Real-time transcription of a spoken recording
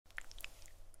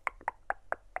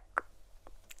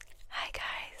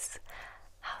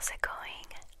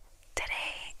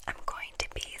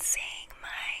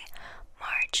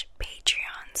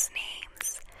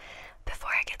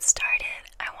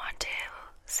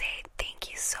say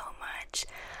thank you so much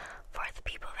for the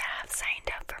people that have signed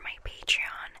up for my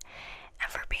Patreon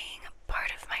and for being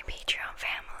part of my Patreon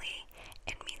family.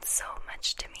 It means so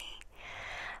much to me.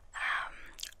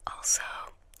 Also,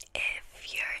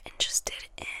 if you're interested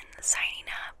in signing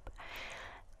up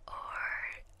or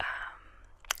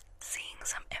seeing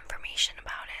some information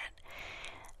about it,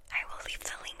 I will leave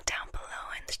the link down below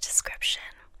in the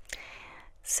description.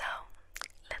 So,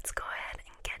 let's go ahead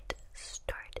and get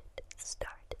started.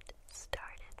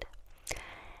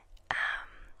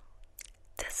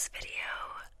 This video,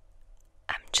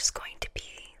 I'm just going to be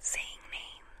saying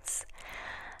names.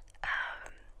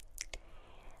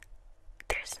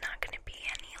 There's not going to be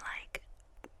any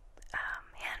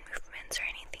hand movements or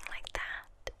anything like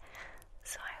that.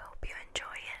 So I hope you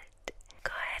enjoy it.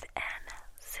 Go ahead and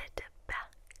sit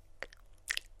back,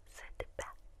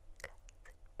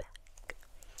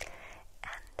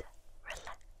 and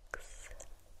relax.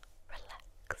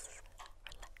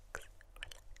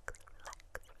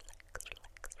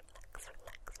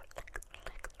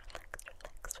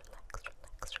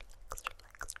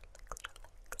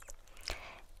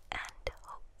 And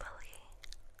hopefully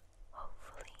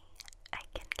I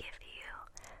can give you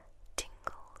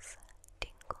tingles.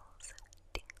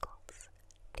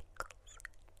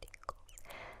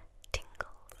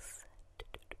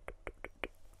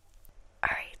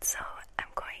 Alright, so I'm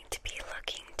going to be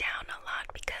looking down a lot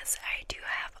because I do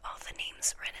have all the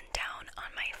names written down on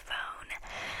my phone,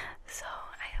 so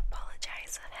I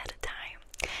apologize ahead of time.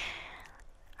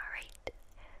 Alright,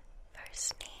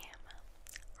 first name,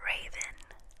 Raven.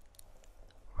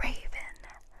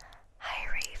 Hi,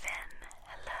 Raven.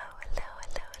 Hello.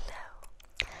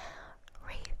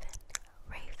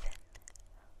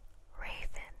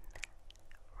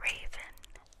 Raven.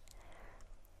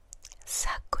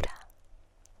 Sakura.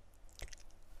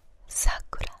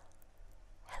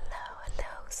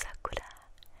 Hello, Sakura.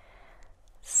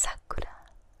 Sakura.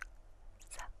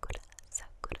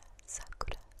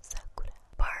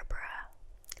 Barbara.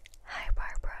 Hi,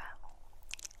 Barbara.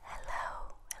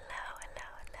 Hello.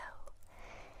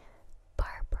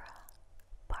 Barbara.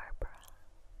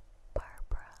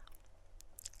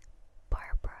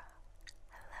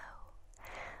 Hello.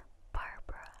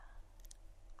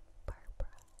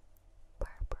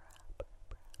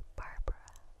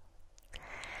 Barbara.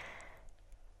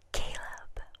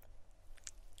 Caleb.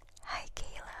 Hi,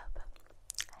 Caleb.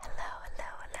 Hello.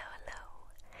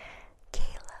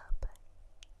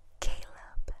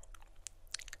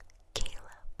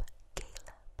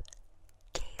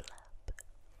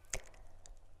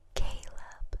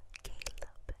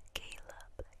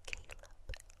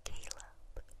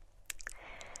 Caleb.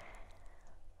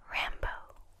 Rambo.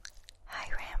 Hi,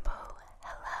 Rambo.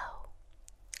 Hello.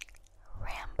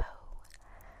 Rambo.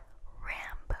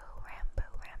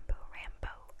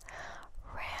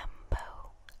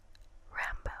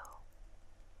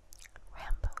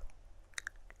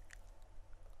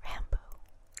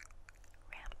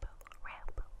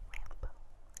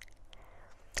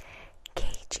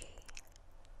 KG.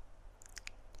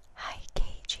 Hi,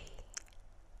 KG.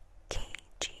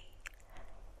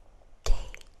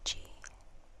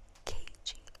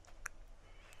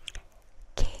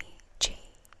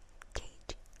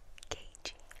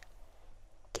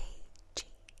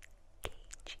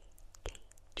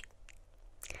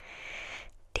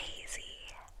 Daisy.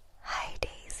 Hi,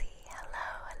 Daisy.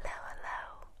 Hello.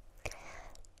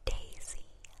 Daisy.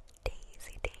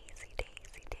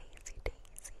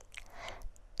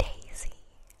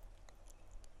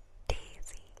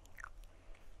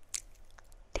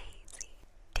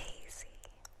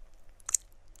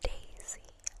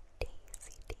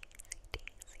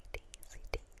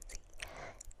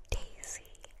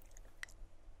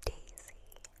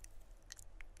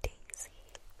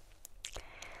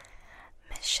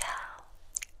 Michelle.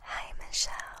 Hi,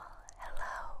 Michelle.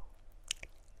 Hello.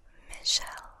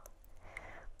 Michelle.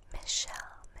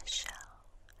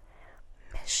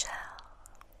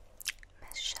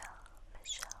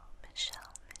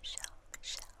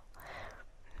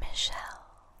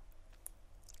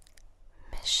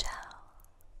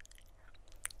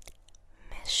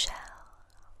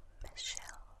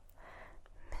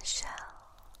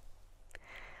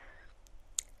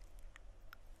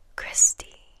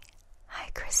 Christy. Hi,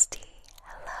 Christy.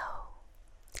 Hello.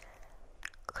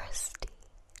 Christy.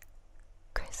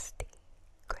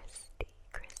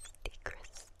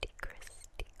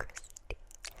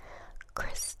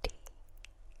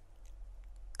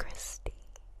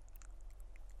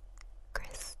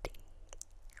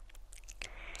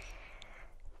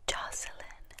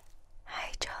 Jocelyn.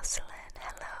 Hi, Jocelyn.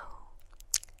 Hello.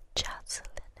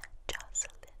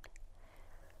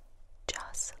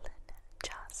 Jocelyn.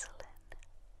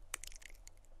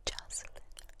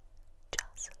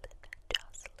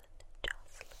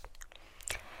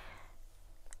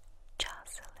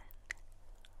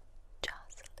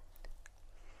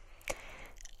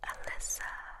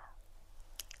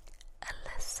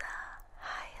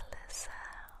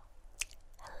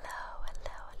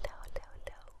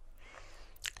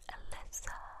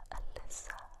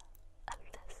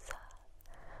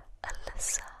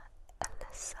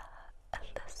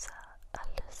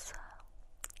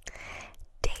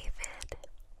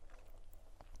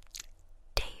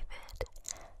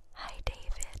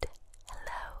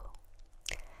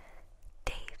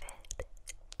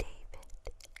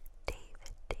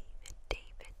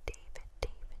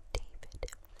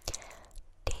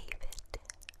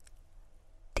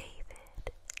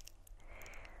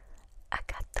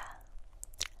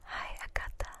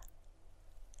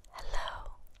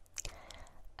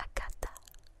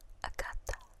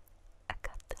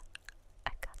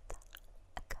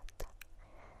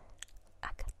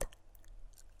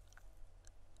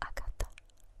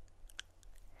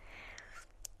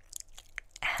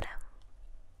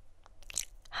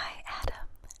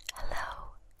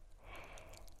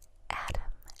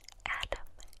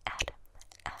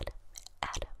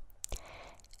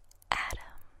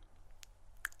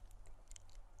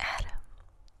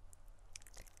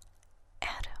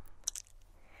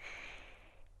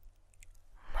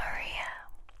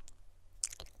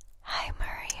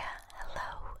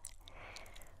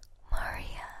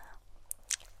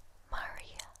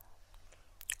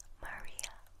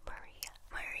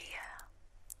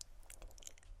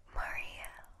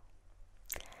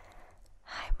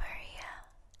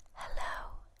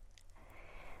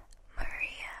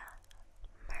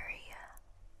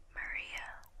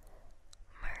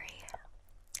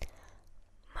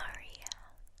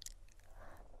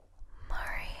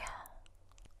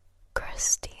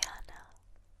 Christiana.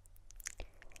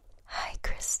 Hi,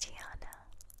 Christiana.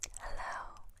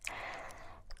 Hello.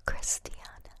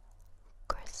 Christiana.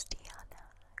 Christiana.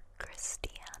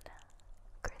 Christiana.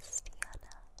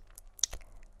 Christiana.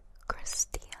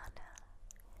 Christiana.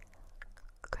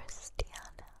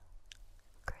 Christiana.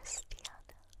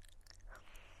 Christiana.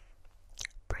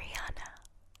 Brianna.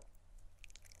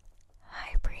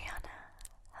 Hi, Brianna.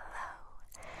 Hello.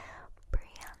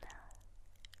 Brianna.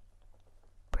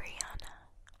 Brianna.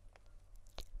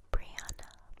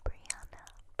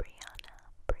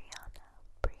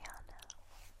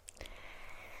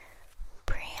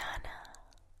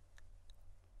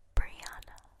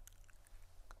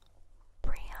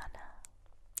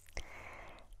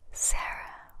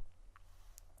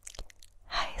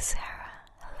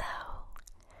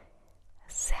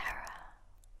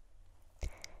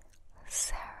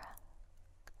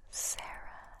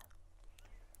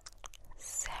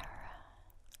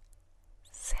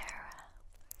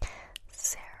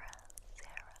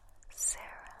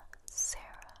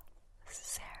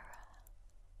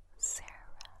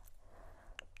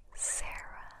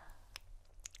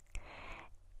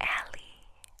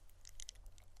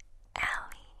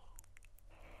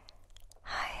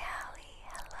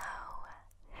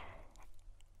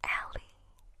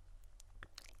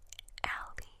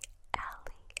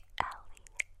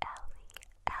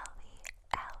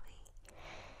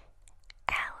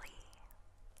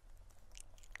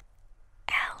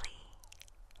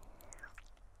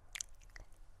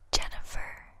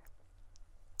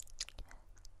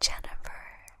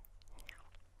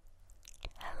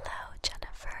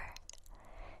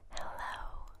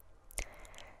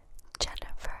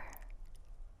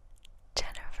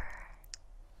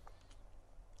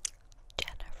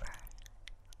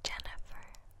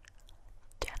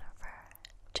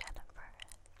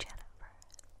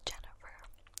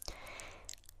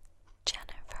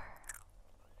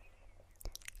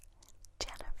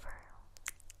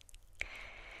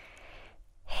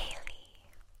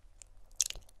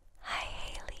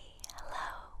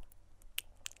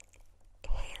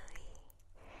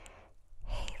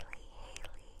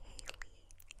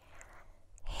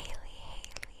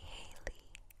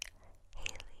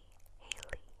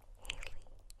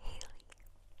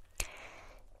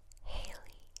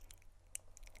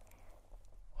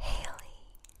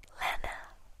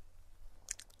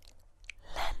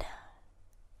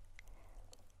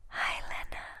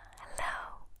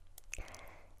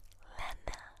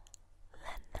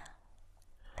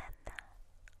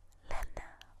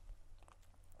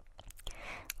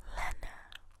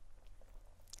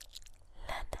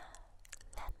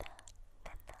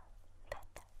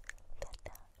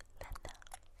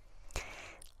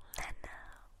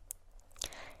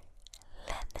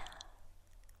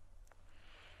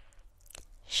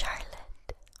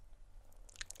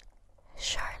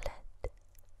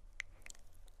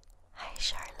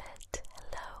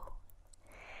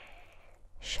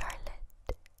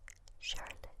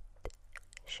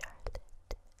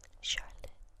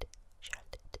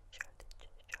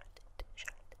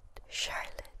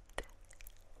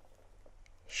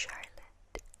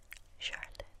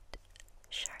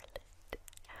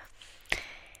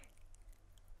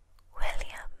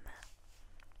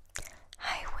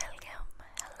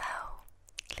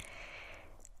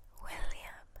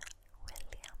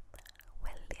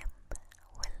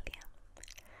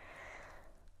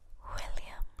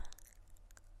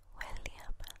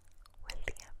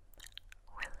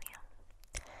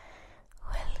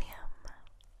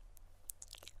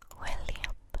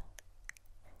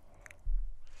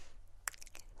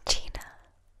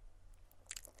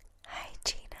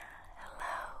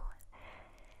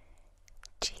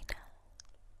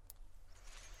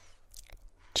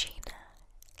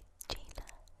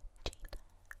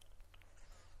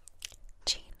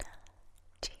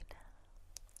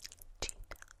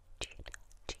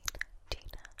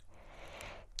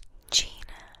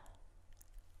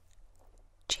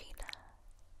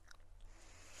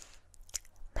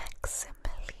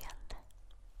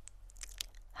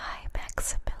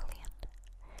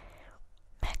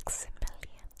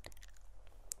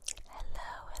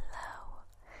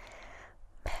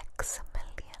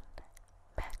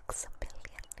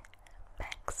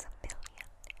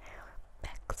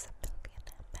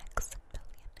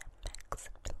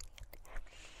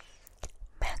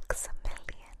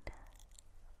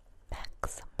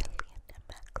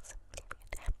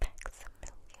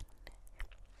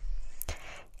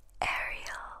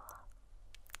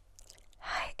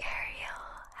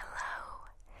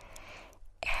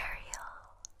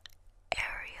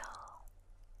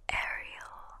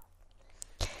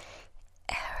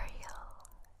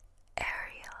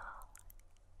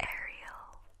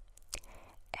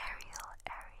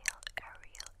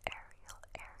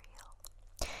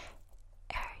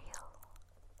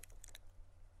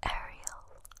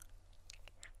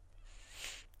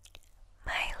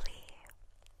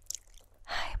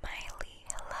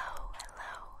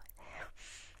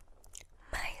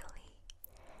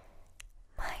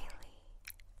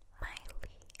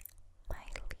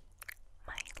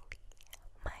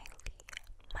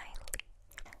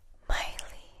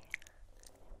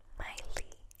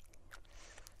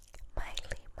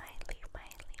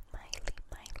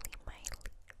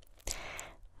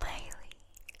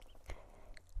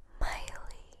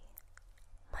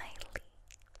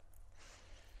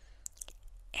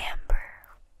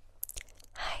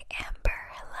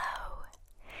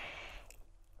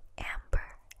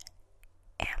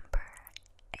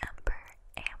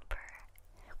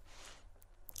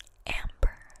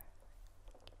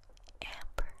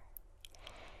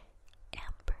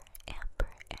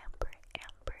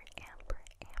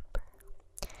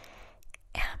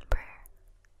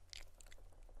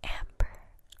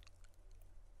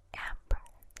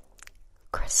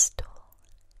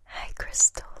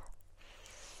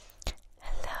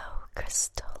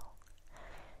 Crystal,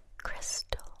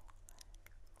 crystal,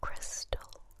 crystal,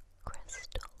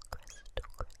 crystal, crystal,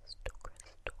 crystal,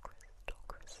 crystal,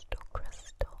 crystal,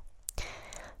 crystal,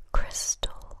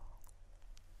 crystal,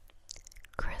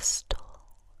 crystal,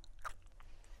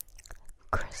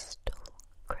 crystal,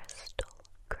 crystal,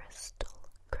 crystal,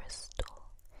 crystal,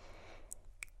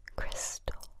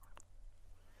 crystal,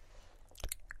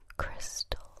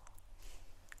 crystal,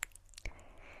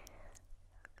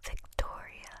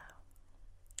 Victoria,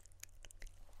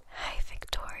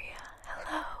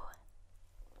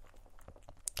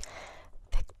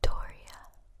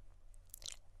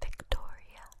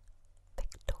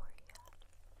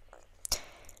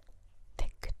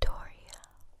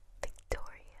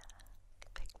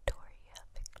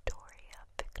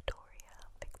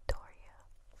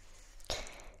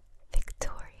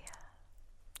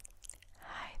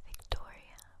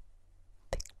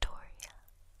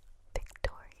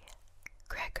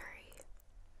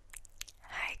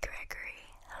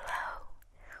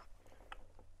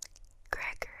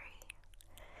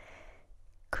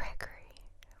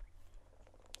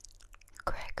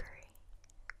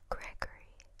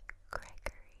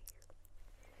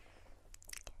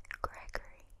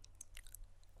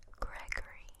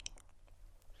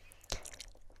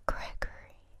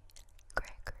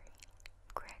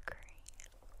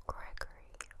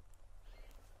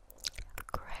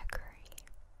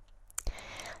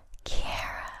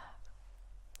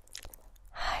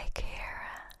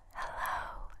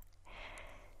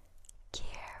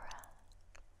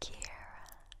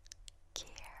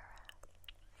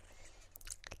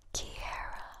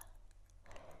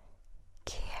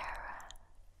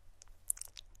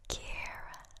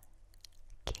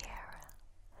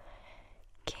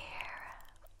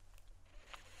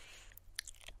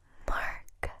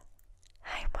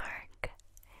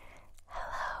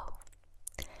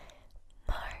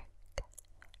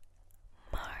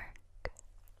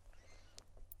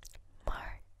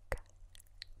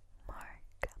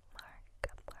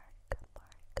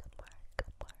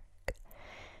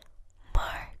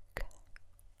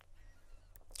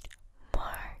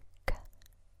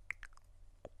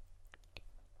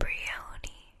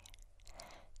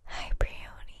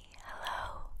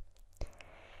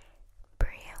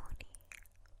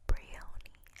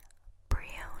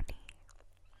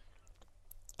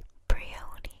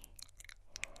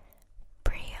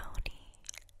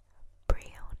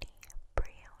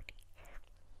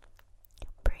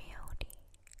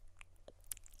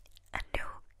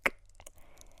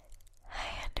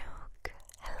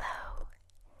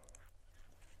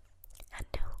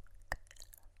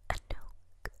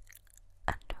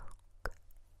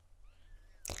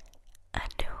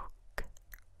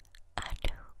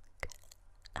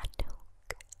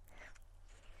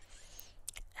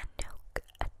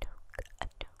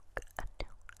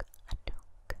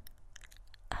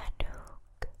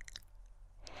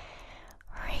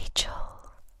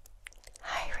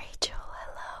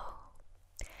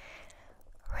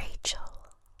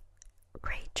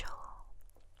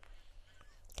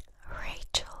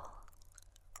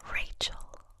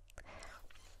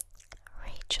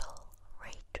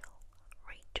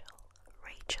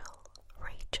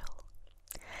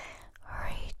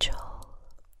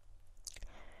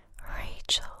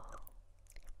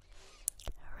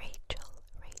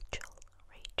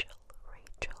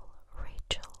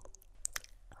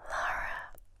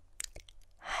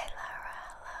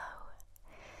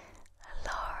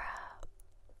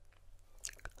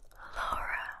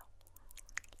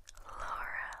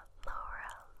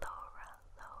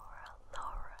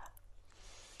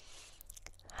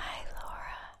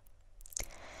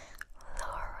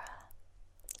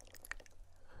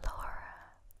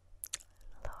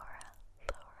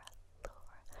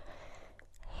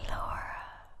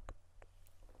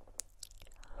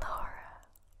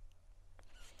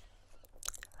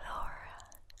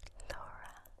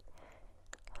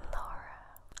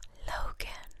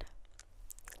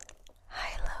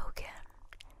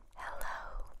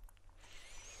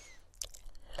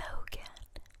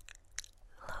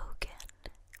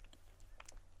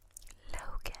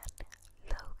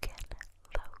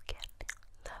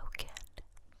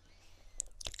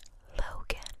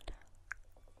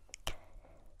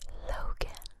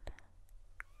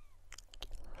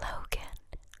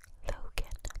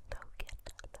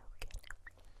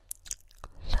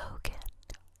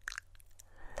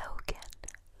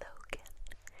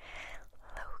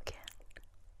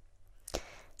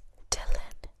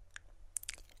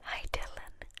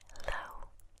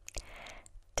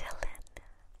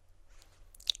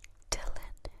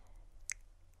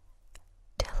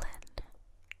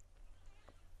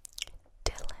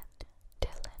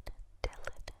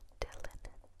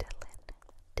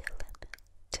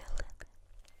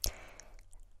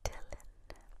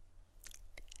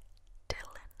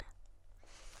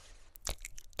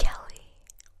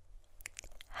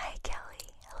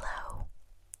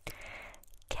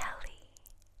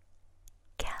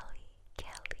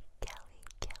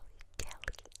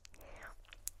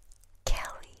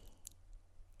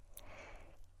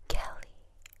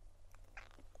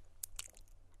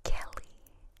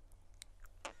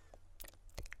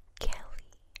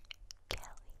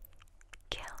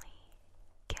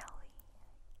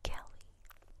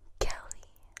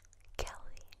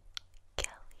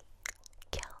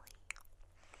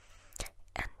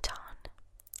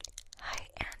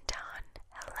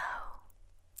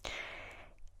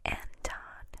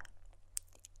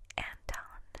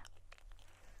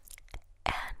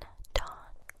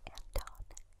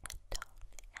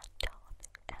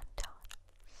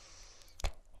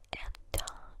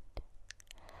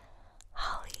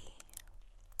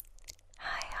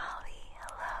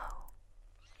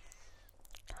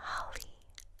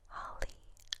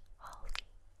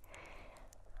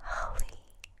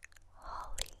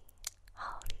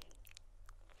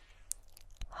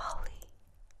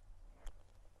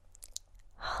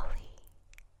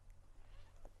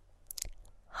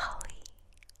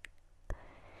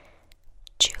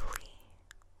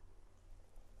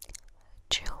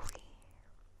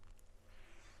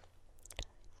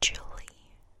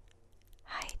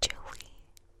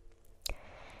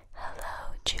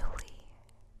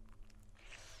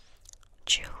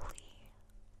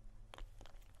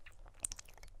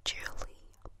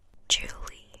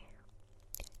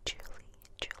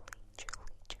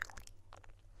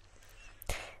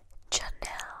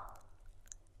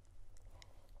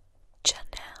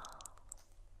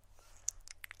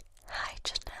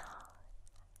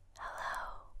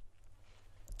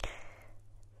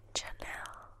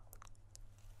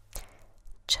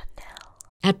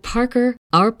 At Parker,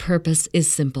 our purpose is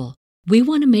simple. We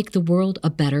want to make the world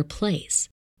a better place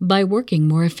by working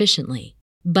more efficiently,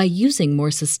 by using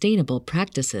more sustainable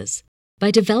practices,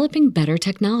 by developing better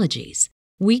technologies.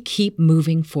 We keep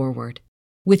moving forward.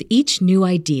 With each new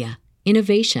idea,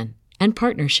 innovation, and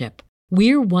partnership,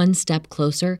 we're one step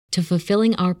closer to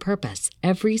fulfilling our purpose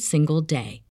every single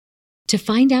day. To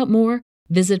find out more,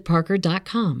 visit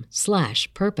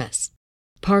parker.com/purpose.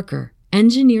 Parker,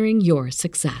 engineering your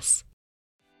success.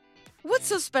 What's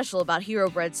so special about Hero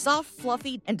Bread's soft,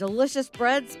 fluffy, and delicious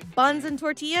breads, buns, and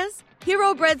tortillas?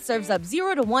 Hero Bread serves up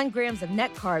 0 to 1 grams of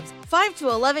net carbs, 5 to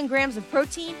 11 grams of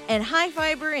protein, and high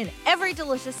fiber in every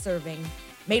delicious serving.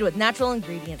 Made with natural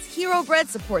ingredients, Hero Bread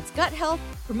supports gut health,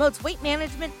 promotes weight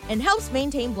management, and helps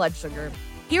maintain blood sugar.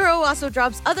 Hero also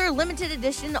drops other limited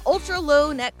edition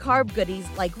ultra-low net carb goodies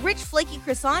like rich flaky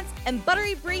croissants and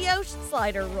buttery brioche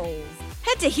slider rolls.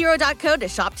 Head to hero.co to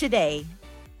shop today.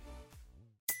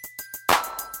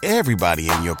 Everybody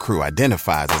in your crew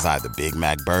identifies as either Big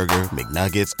Mac Burger,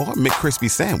 McNuggets, or McCrispy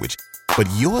Sandwich. But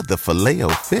you're the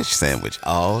Filet-O-Fish Sandwich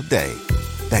all day.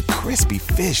 That crispy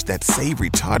fish, that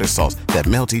savory tartar sauce, that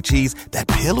melty cheese, that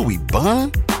pillowy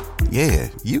bun. Yeah,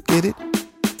 you get it.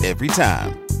 Every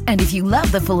time. And if you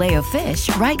love the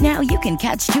Filet-O-Fish, right now you can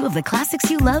catch 2 of the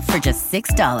classics you love for just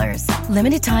 $6.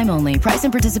 Limited time only. Price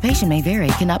and participation may vary.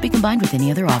 Cannot be combined with any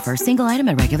other offer. Single item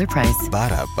at regular price.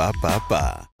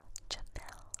 Ba-da-ba-ba-ba.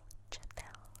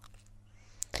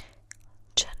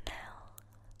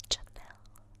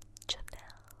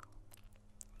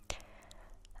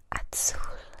 Azul,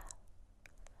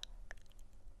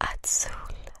 Azul.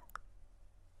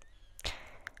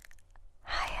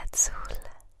 Hi, Azul.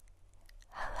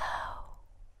 Hello.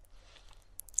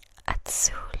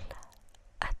 Azul,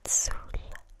 Azul,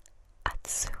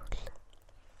 Azul.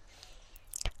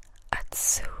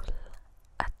 Azul,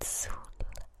 Azul,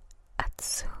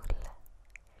 Azul.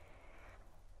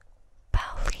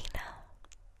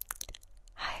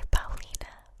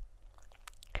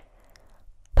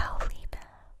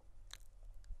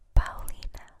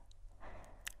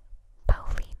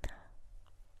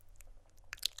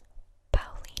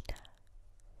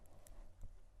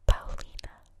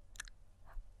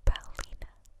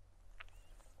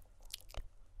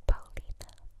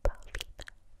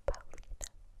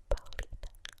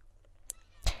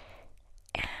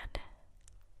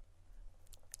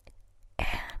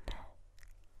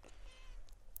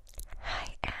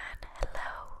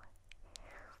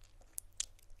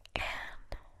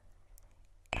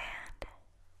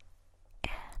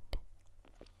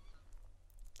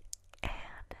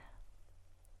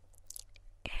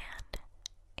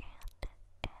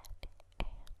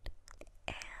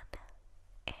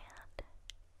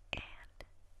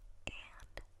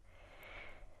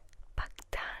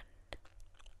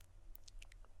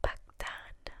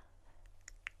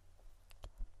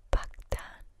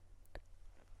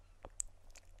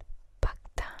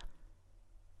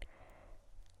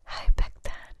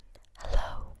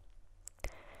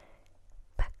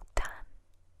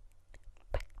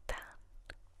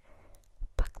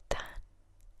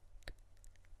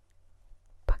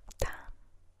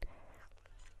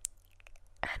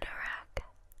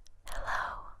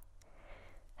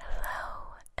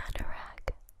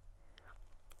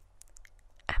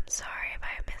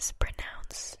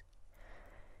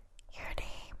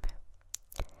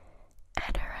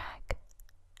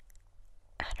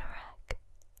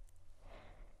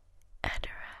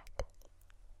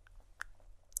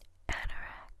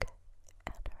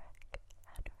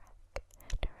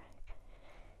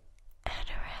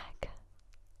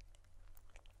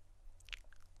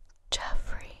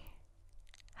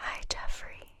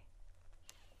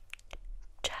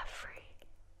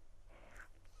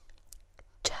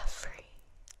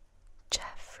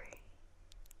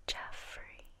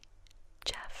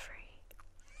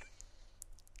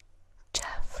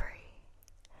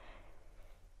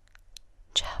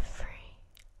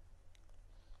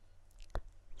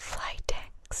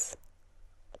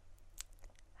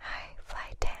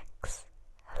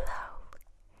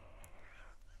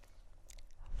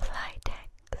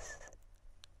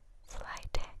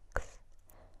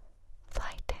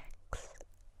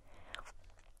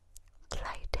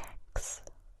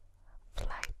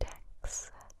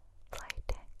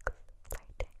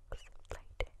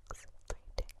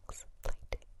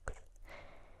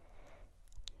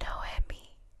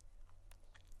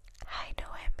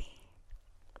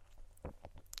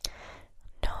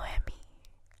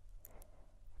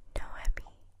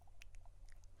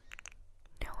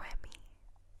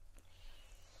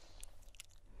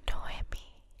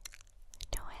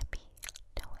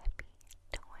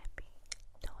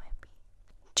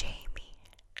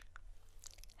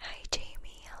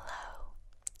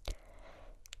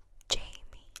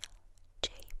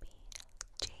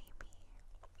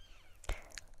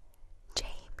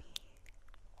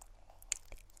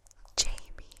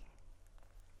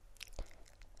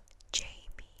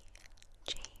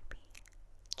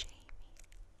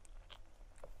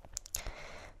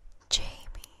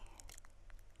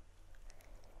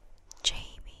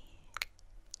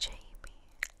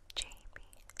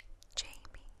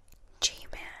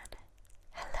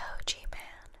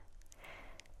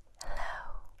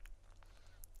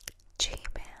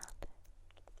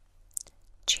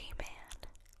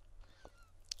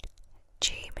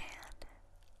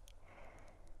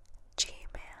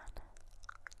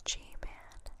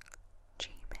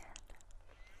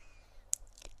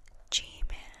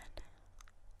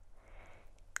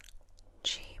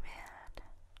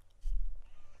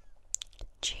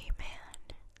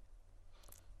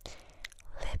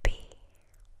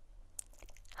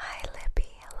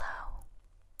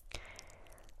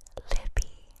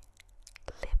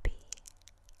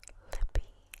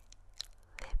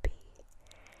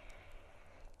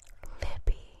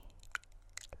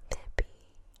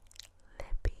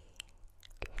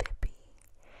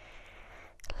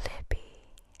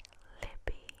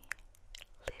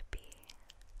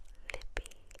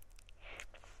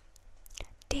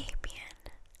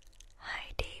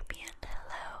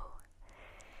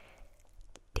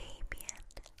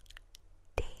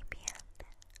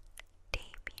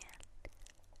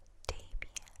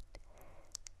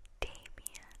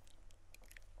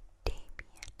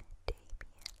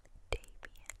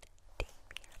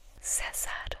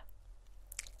 Cesar.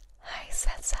 Hi,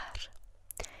 Cesar.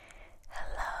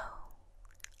 Hello,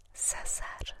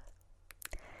 Cesar.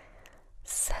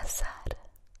 Cesar.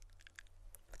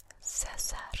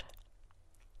 Cesar.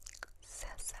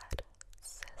 Cesar. Cesar.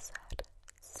 Cesar.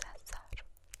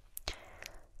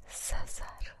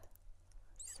 Cesar.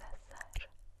 Cesar.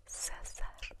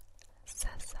 Cesar.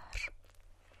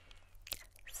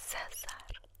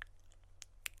 Cesar.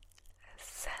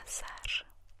 Cesar.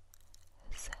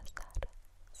 Cesar.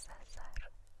 Cesar.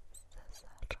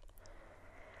 Cesar.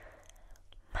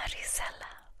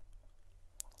 Marisela.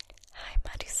 Hi,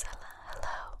 Marisela.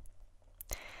 Hello.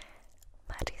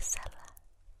 Marisela.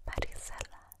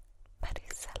 Marisela.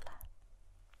 Marisela.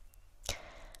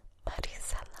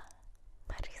 Marisela. Marisela.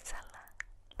 Marisela.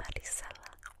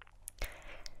 Marisela.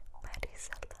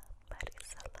 Marisela.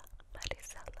 Marisela.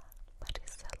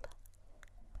 Marisela.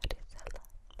 Marisela.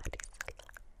 Marisela.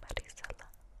 Marisela.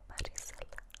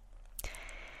 Marisela.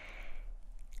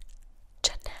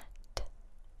 Jeanette.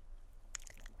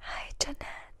 Hi,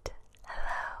 Jeanette.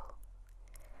 Hello.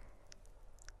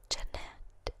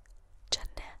 Jeanette.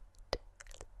 Jeanette.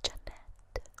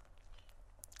 Jeanette.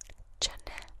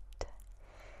 Jeanette.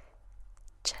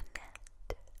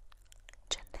 Jeanette.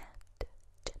 Jeanette.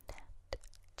 Jeanette.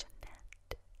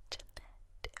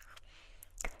 Jeanette.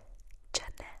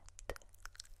 Jeanette.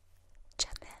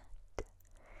 Jeanette.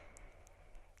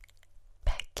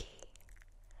 Becky.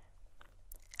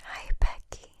 Hi,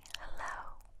 Becky.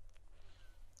 Hello.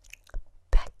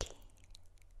 Becky.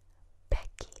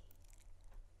 Becky.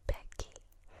 Becky.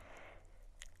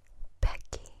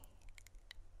 Becky.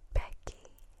 Becky.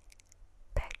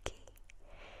 Becky.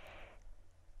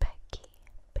 Becky.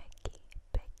 Becky.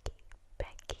 Becky.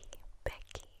 Becky.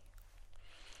 Becky.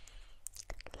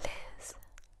 Liz.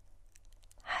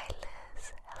 Hi, Liz.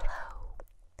 Hello.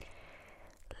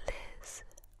 Liz.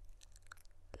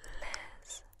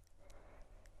 Liz.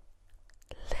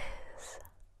 Liz.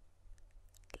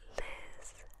 Liz.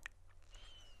 Liz.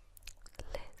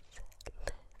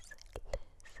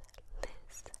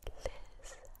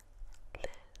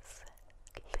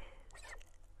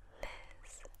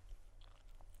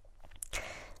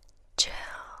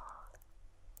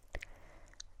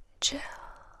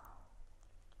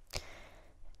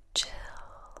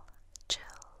 Jill.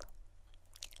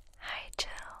 Hi, Jill.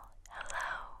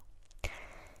 Hello.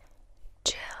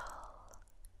 Jill.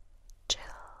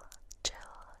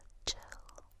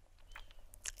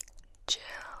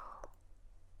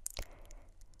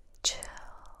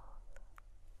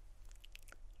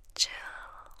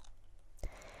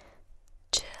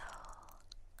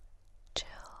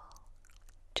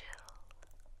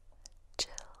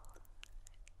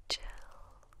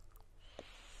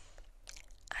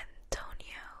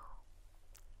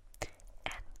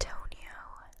 Antonio.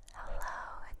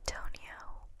 Hello, Antonio.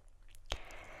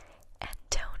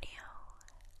 Antonio.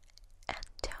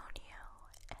 Antonio.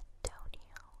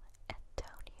 Antonio.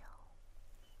 Antonio.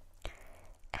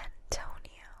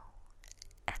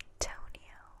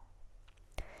 Antonio.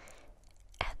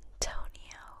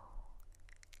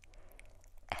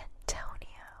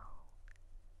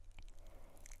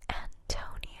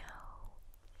 Antonio.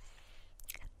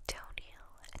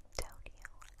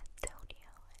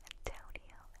 Antonio.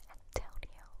 Antonio.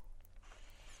 Antonio.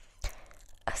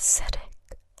 Acidic.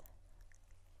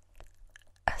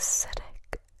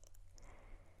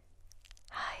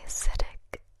 Hi,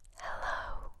 acidic.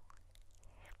 Hello.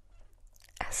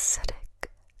 Acidic.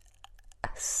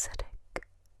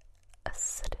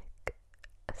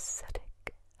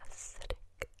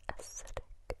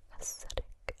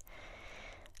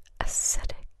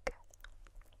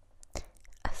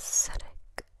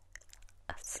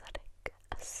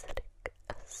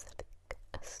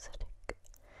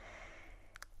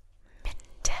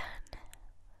 Minden.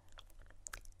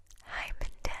 Hi,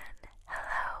 Minden.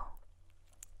 Hello.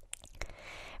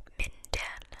 Minden.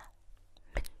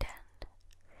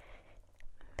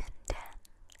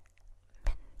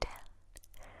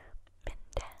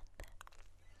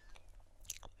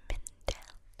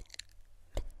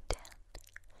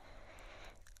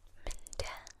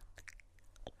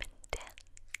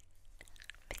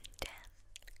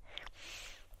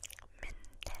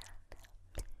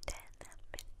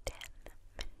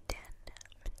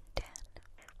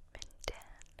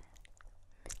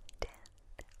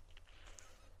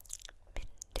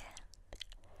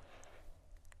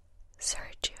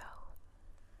 Sergio.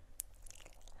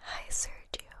 Hi,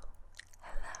 Sergio.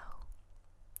 Hello.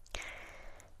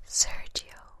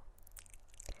 Sergio.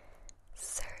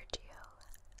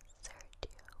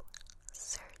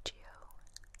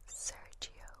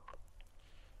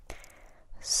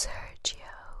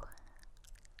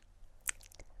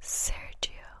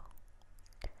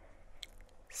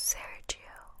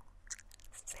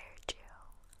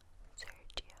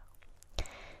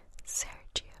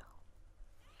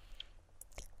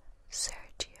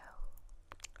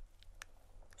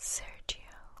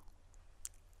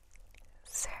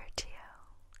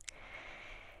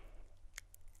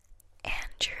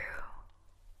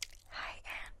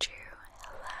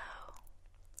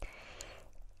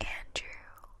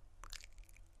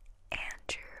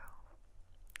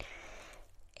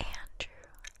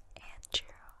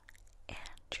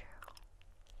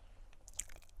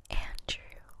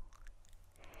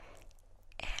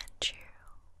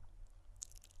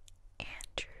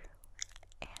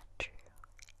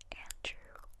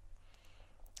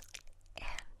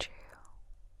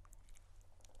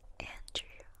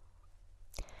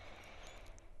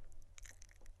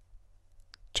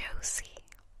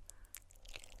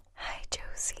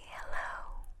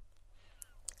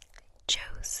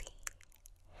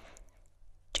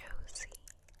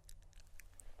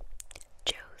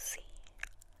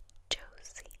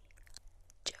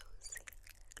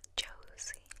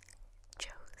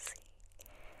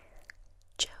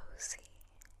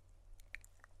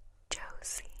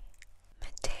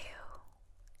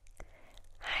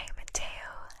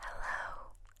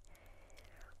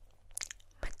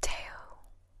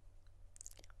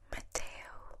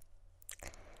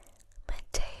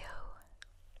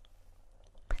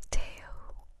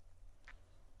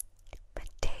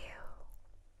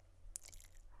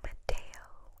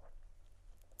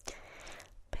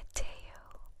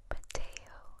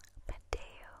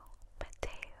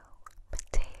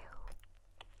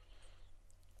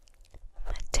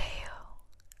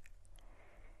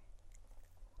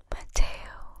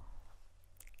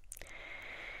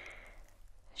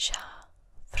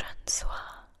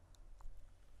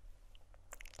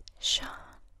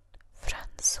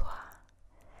 Jean-Francois.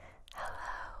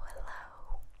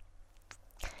 Hello.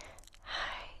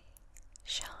 Hi,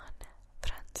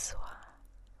 Jean-Francois.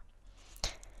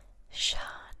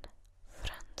 Jean-Francois.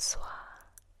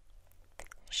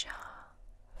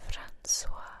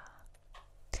 Jean-Francois.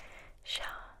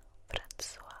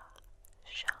 Jean-Francois.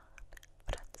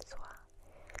 Jean-Francois.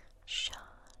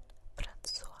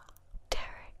 Jean-Francois.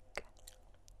 Derek.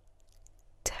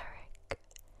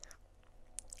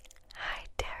 Hi,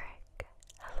 Derek.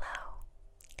 Hello.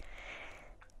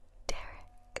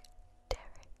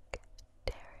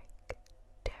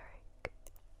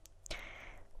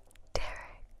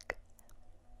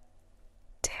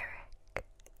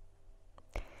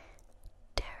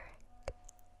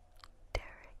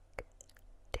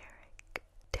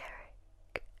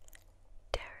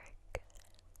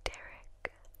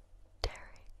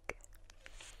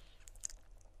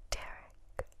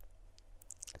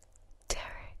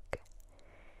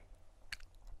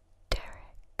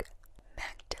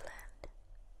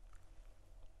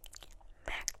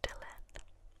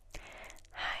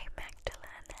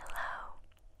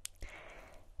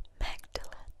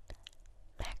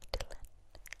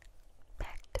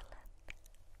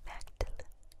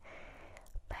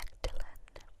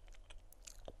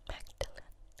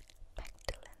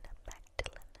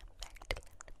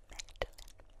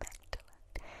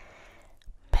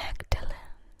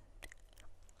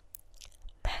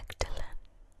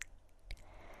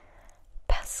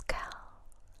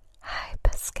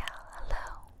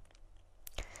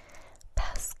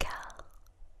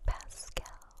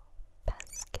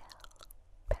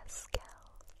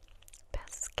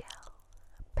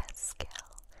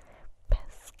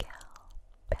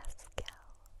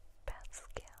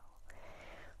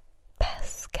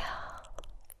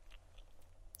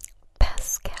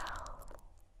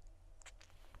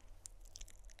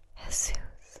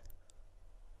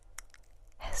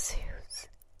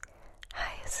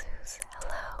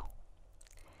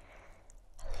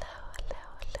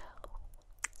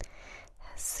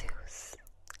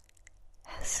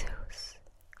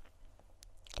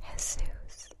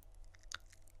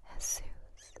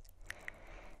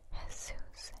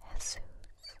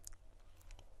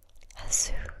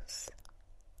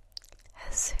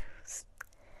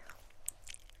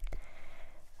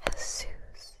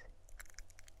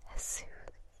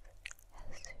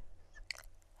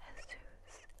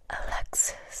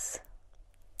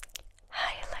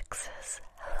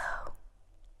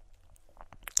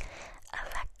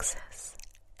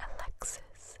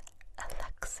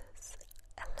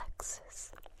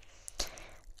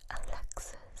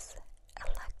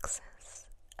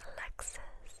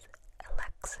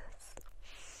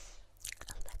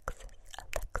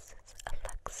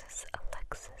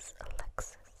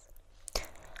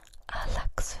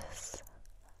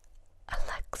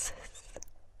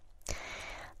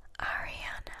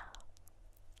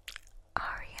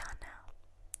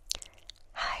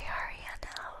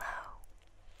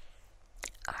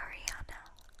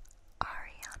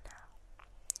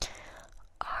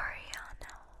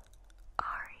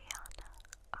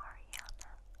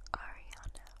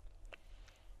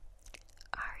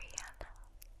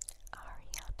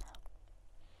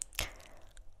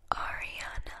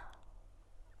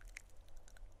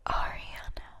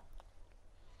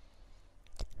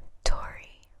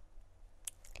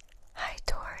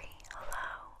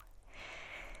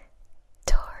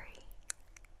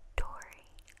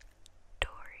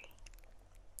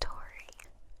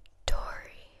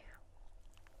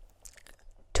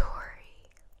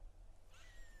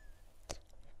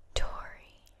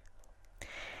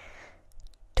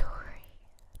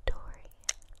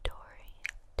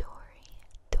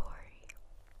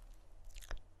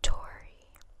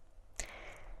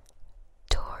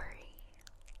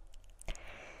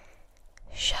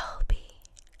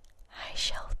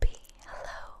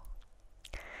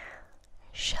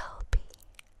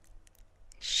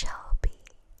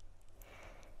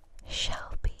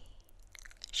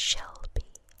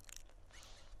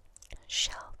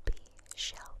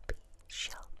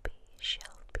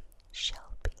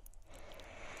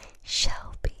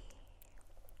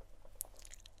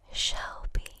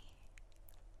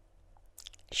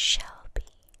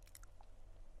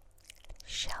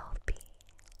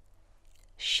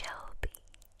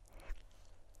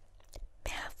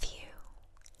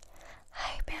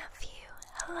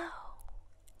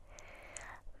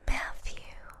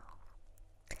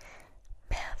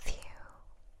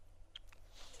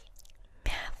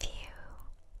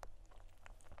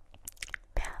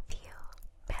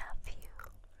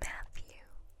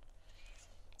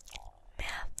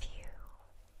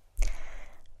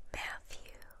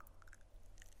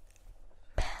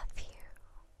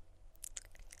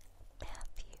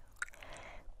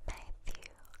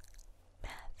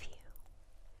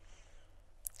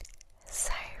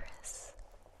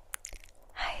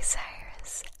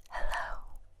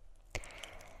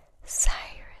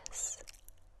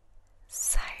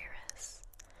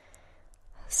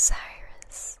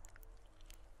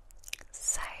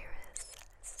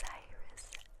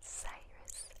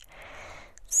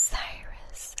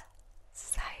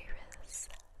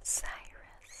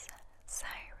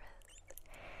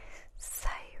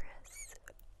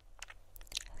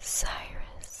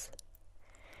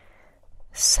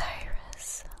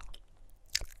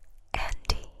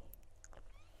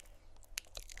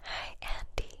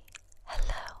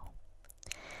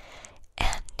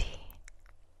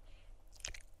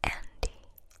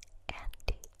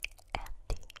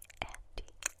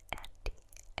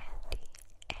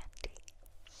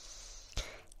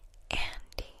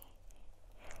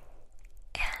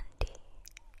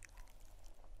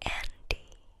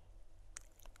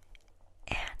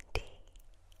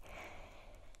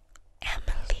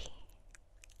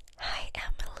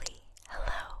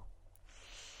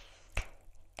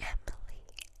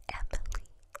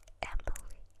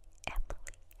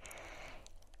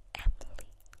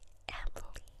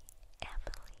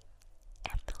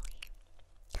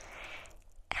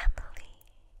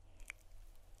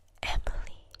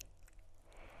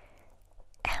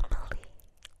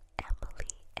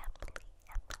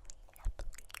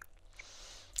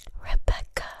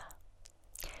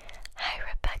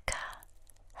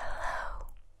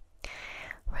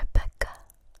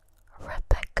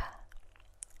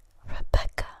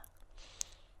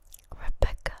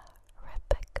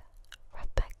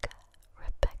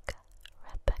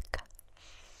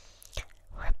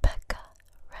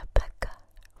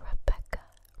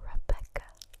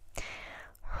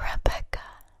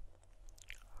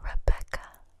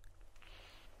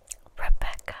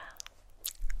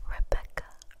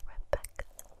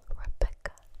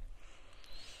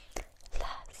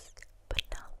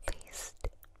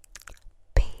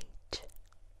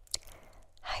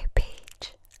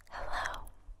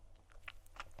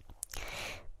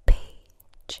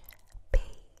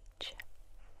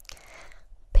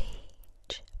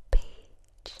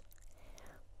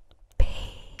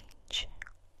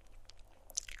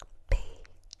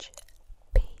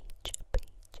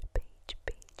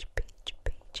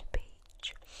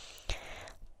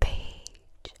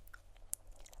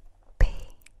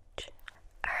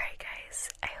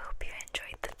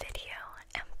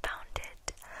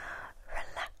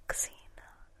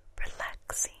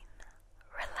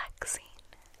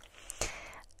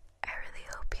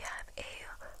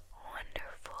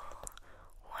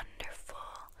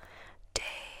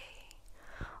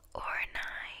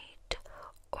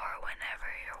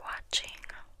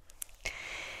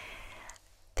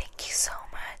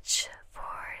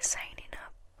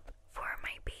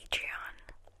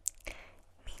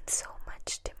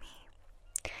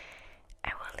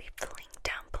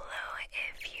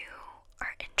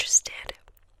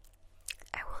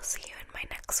 will see you in my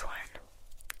next one.